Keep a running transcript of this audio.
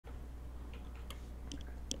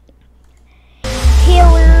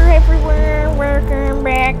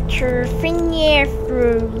back to FNaF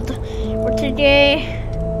World. Or today,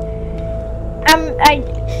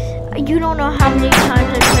 you don't know how many times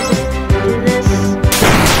I tried to do this,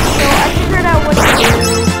 so I figured out what to do.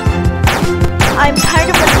 I'm kind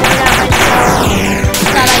of annoyed at myself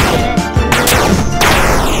that I didn't do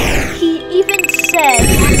this. He even said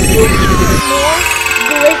you need more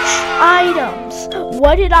glitch items.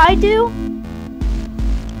 What did I do?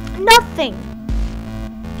 Nothing.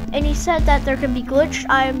 And he said that there can be glitched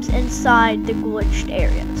items inside the glitched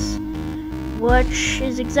areas, which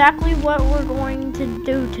is exactly what we're going to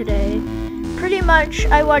do today. Pretty much,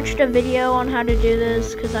 I watched a video on how to do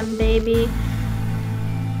this because I'm a baby.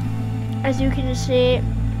 As you can see,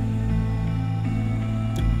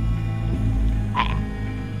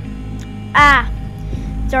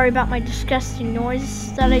 sorry about my disgusting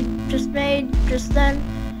noise that I just made just then.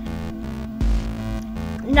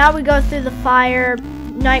 Now we go through the fire.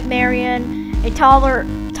 Nightmarian, I'm taller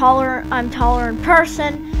in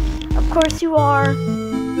person. Of course you are.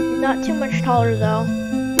 Not too much taller though.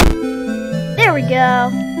 There we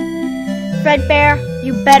go. Fredbear,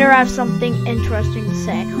 you better have something interesting to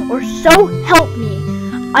say, or so help me,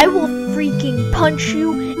 I will freaking punch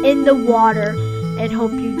you in the water and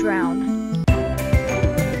hope you drown.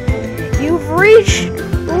 You've reached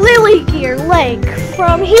Lily Gear Lake.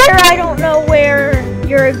 From here, I don't know where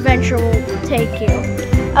your adventure will take you.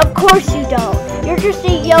 Of course you don't. You're just a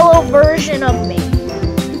yellow version of me.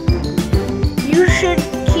 You should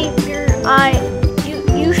keep your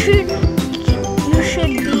you should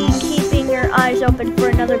be keeping your eyes open for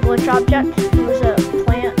another glitch object. There's a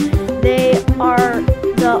plant. They are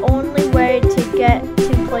the only way to get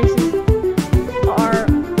to places are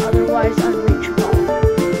otherwise unreachable.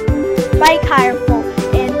 Be careful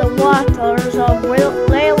in the waters of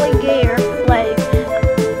Lily Gear Lake.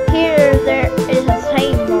 Here there is a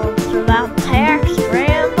sea monster that attacks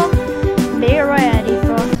random. Be ready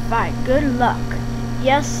for a fight. Good luck.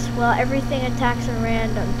 Yes, well, everything attacks at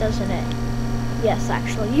random, doesn't it? Yes,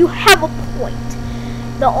 actually, you have a point.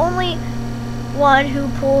 The only one who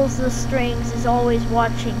pulls the strings is always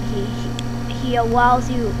watching. He allows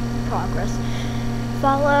you progress.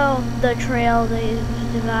 Follow the trail.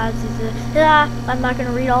 I'm not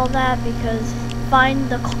gonna read all that because find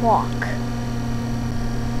the clock.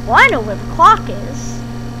 Well, I know where the clock is.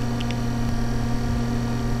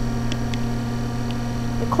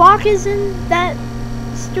 The clock is in that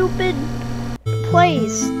stupid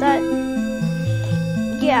place. That,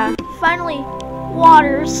 yeah, finally,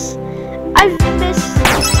 waters. I've missed.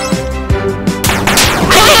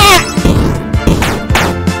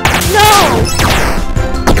 No!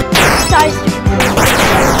 Size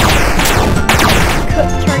to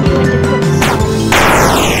turn you into cook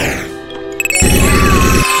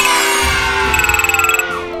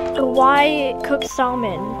salmon. Why cook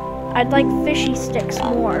salmon? I'd like fishy sticks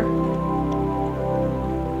more.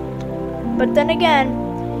 But then again,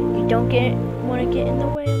 you don't want to get in the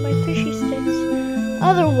way of my fishy sticks.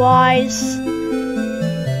 Otherwise,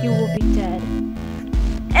 you will be dead.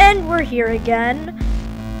 And we're here again.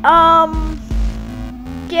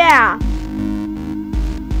 Yeah.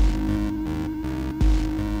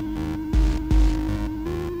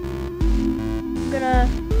 I'm gonna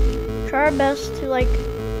try our best to, like,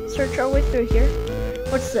 search our way through here.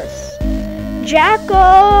 What's this? Jackal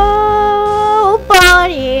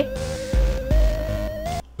Bunny.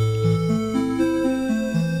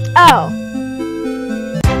 Oh.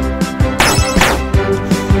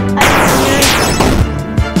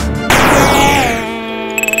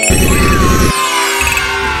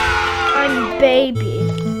 I'm baby.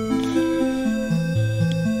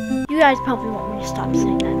 You guys probably want me to stop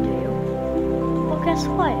saying that, do you? Well, guess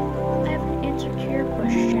what? I have an answer to your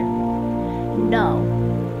question. No.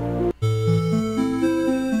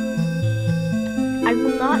 I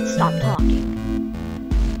will not stop talking.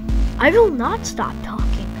 I will not stop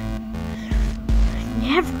talking.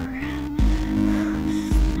 Never.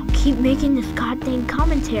 I'll keep making this goddamn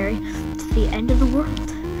commentary to the end of the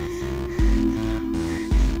world.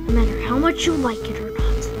 No matter how much you like it or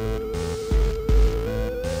not.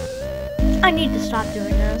 I need to stop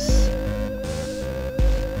doing this.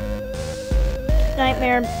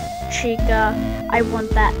 Nightmare Chica, I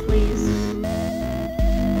want that, please.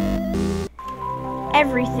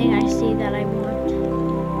 Everything I see that I want.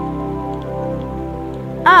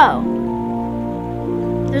 Oh.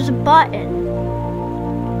 There's a button.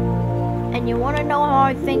 And you want to know how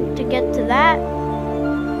I think to get to that?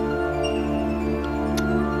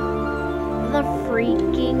 The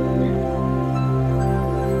freaking...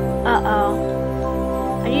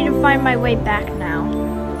 Uh-oh. I need to find my way back now.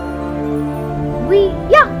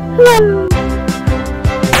 Yahoo!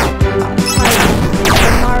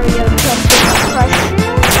 question is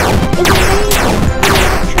amazing.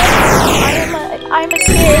 I'm a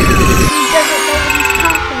kid who doesn't know what he's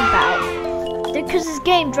talking about. Because this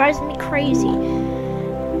game drives me crazy.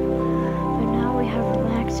 But now we have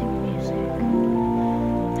relaxing music.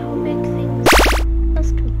 That will make things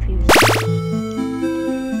less confusing.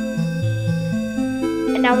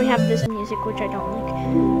 And now we have this music, which I don't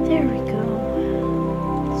like. There we go.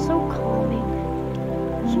 So calming.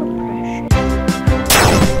 So precious.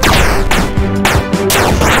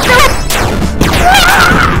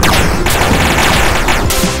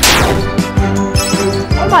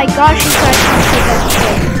 Oh my gosh, you guys can take a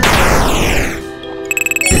hit.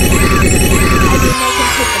 I mean, they can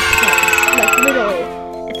take a punch. Like, literally.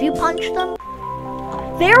 If you punch them,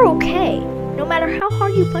 they're okay. No matter how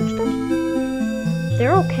hard you punch them,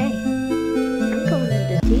 they're okay. I'm going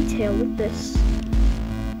into detail with this.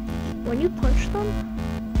 When you punch them,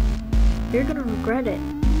 you're gonna regret it.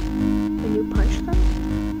 When you punch them,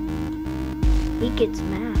 he gets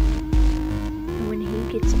mad. And when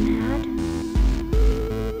he gets mad,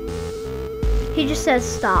 he just says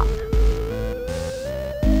stop.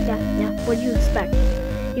 Yeah, what do you expect?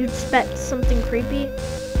 You expect something creepy?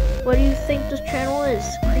 What do you think this channel is?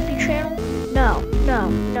 Creepy channel? No.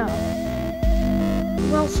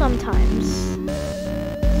 Well, sometimes.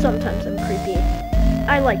 Sometimes I'm creepy.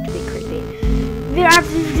 I like to be creepy.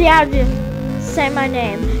 Say my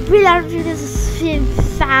name.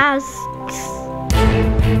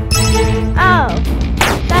 Oh,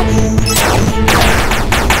 that's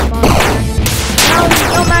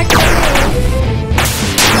no back to me.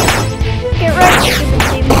 Get ready to the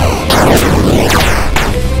same one.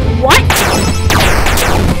 What?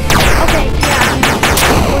 Okay, yeah.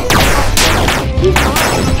 He's not.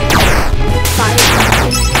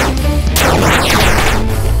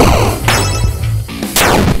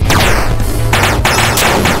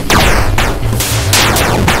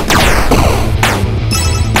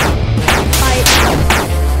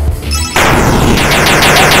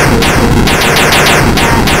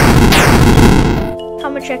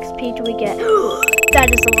 XP do we get? That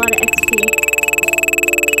is a lot of XP.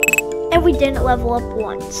 And we didn't level up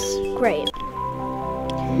once. Great.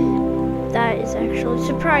 That is actually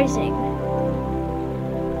surprising.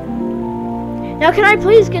 Now can I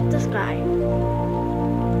please get this guy?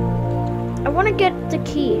 I want to get the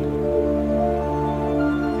key.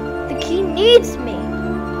 The key needs me.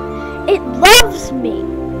 It loves me.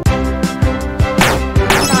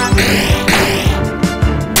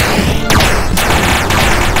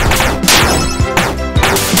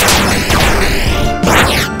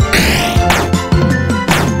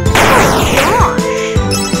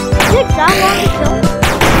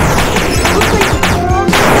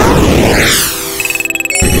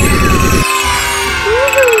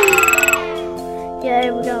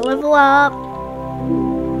 Yeah, we gotta level up.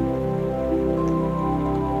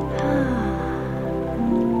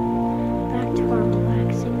 Back to our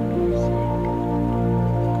relaxing music.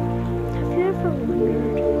 Have you ever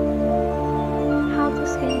wondered how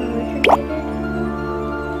this game originated?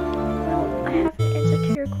 Well, I have an answer to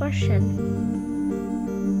your question.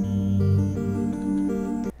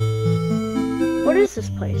 What is this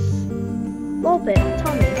place? A little bit.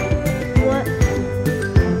 Tell me. What?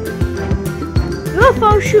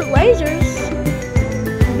 UFOs shoot lasers.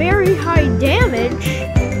 Very high damage.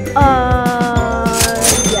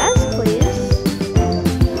 Yes, please.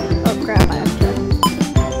 Oh crap, I have to.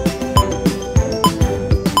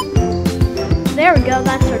 There we go,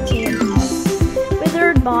 that's our team.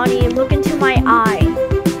 Withered body, look into my eye.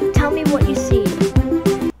 Tell me what you see.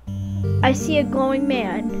 I see a glowing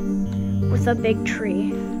man with a big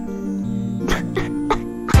tree.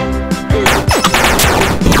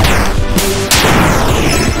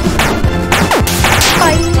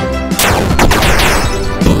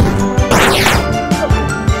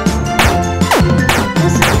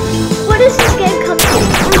 What is this game coming to?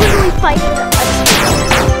 We're literally fighting them.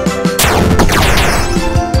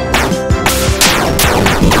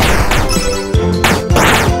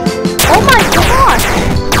 Oh my gosh!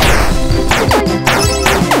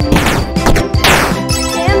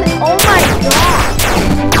 Damn it, oh my gosh!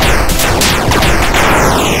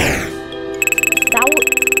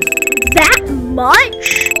 That much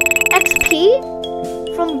XP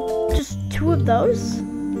from just 2 of those?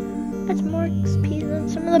 That's more XP than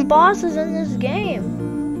some of the bosses in this game.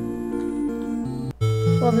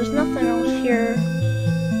 Well, there's nothing else here.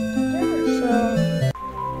 So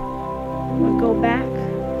we'll go back.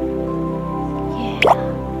 Yeah.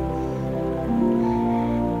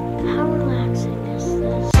 How relaxing is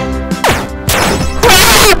this?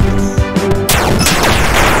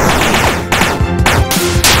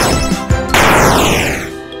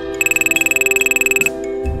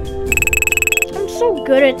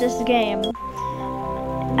 this game.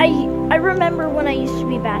 I remember when I used to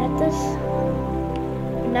be bad at this.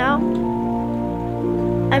 Now,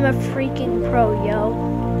 I'm a freaking pro, yo.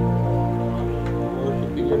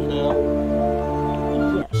 Worshiping yourself?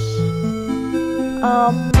 Yes.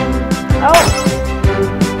 Oh.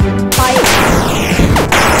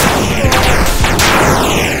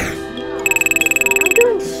 I'm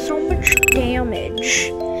doing so much damage.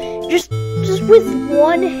 Just with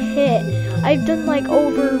one hit, I've done like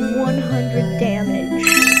over 100 damage.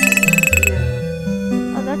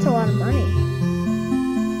 Oh, that's a lot of money.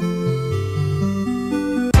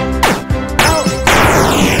 Oh,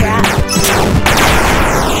 crap.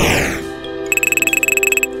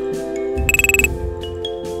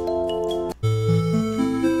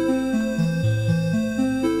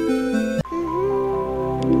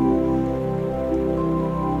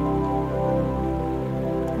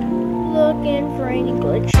 Looking for any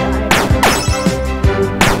glitch items.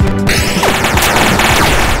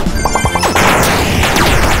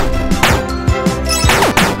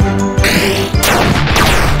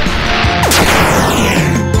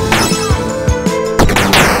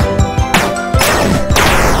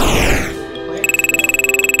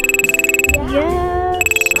 Yes,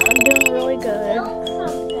 I'm doing really good. Dirt is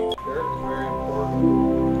very important.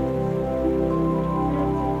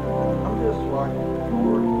 I'm just watching the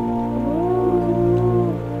board.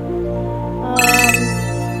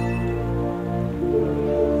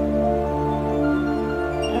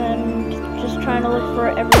 And just trying to look for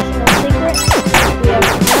every single secret. We have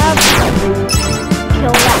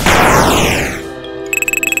kill that crab.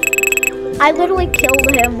 I literally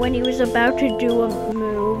killed him when he was about to do a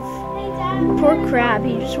move. Poor crab,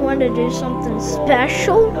 he just wanted to do something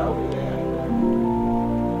special.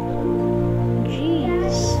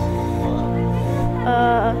 Jeez.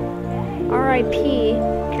 R.I.P.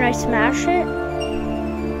 Can I smash it?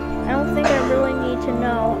 I don't think I really need to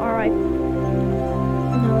know. R.I.P.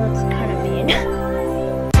 No, that's kind of mean.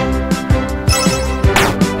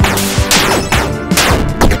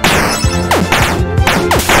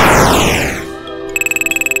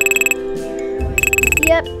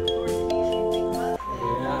 Yep.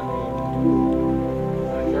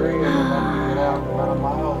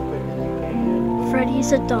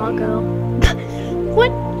 Freddy's a doggo.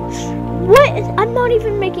 What? What? I'm not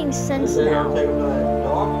even making sense now.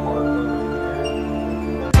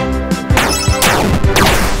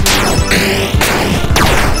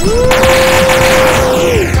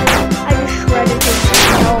 I just shredded his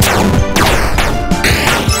tail.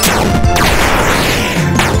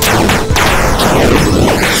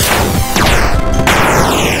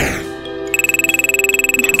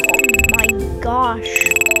 Oh my gosh.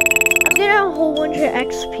 I'm getting a whole bunch of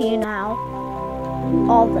XP now.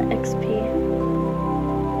 All the XP.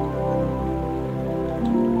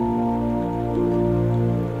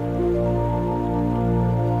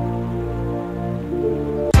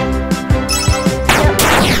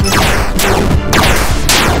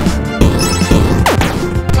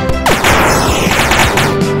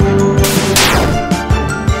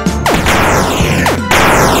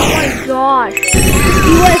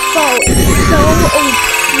 UFO is so OP.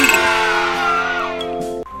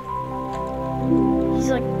 He's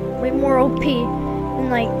like way more OP than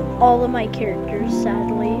like all of my characters,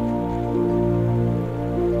 sadly.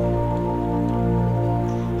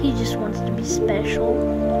 He just wants to be special.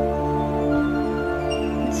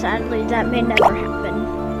 And sadly, that may never happen.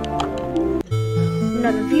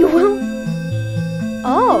 None of you will.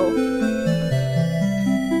 Oh.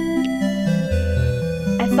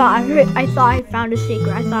 I thought I found a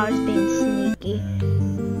secret. I thought I was being sneaky.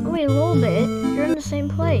 Oh, wait, a little bit. You're in the same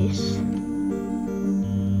place.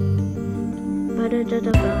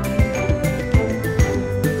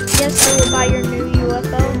 Yes, I will buy your new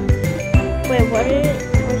UFO. Wait, what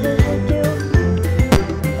does it do?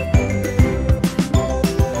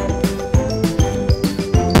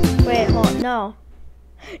 Wait, hold on. No.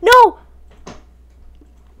 No!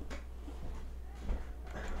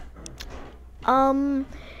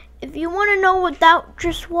 If you want to know what that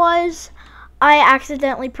just was, I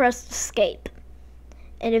accidentally pressed escape.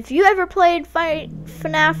 And if you ever played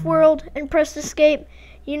FNaF World and pressed escape,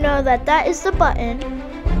 you know that that is the button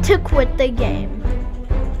to quit the game.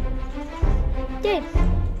 Yay.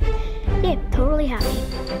 Yeah, totally happy.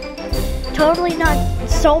 Totally not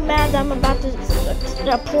so mad that I'm about to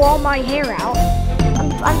pull all my hair out.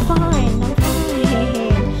 I'm fine.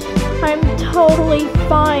 I'm totally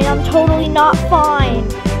fine. I'm totally not fine.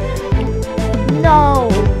 No.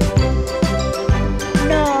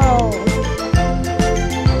 No.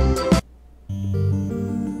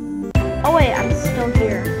 Oh wait, I'm still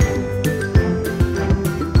here.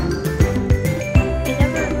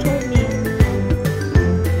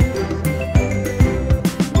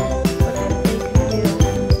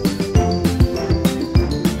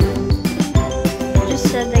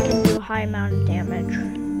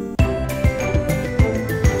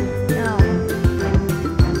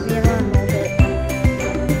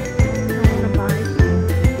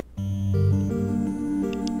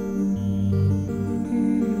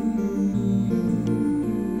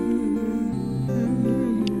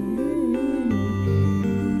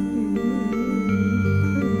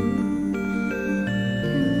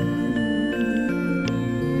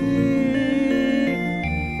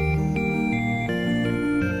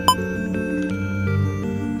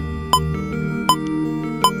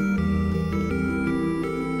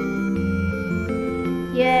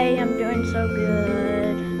 doing so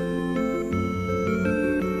good.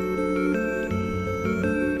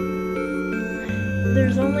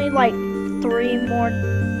 There's only like 3 more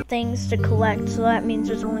things to collect, so that means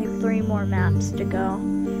there's only 3 more maps to go.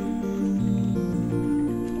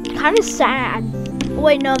 Kind of sad.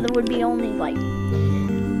 Wait, no, there would be only like 2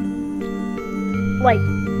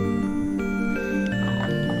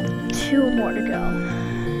 more to go.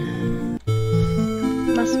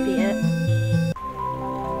 Must be it.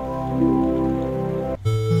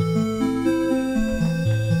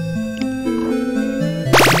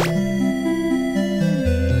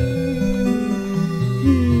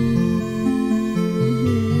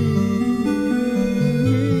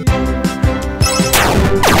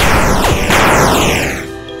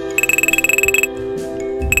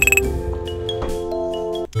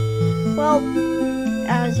 Well,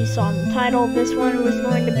 as you saw in the title, this one was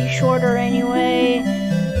going to be shorter anyway.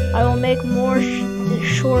 I will make more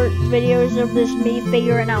short videos of this me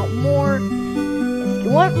figuring out more. If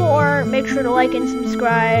you want more, make sure to like and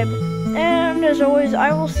subscribe. And as always,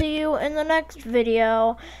 I will see you in the next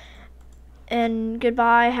video. And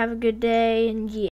goodbye, have a good day, and yeah.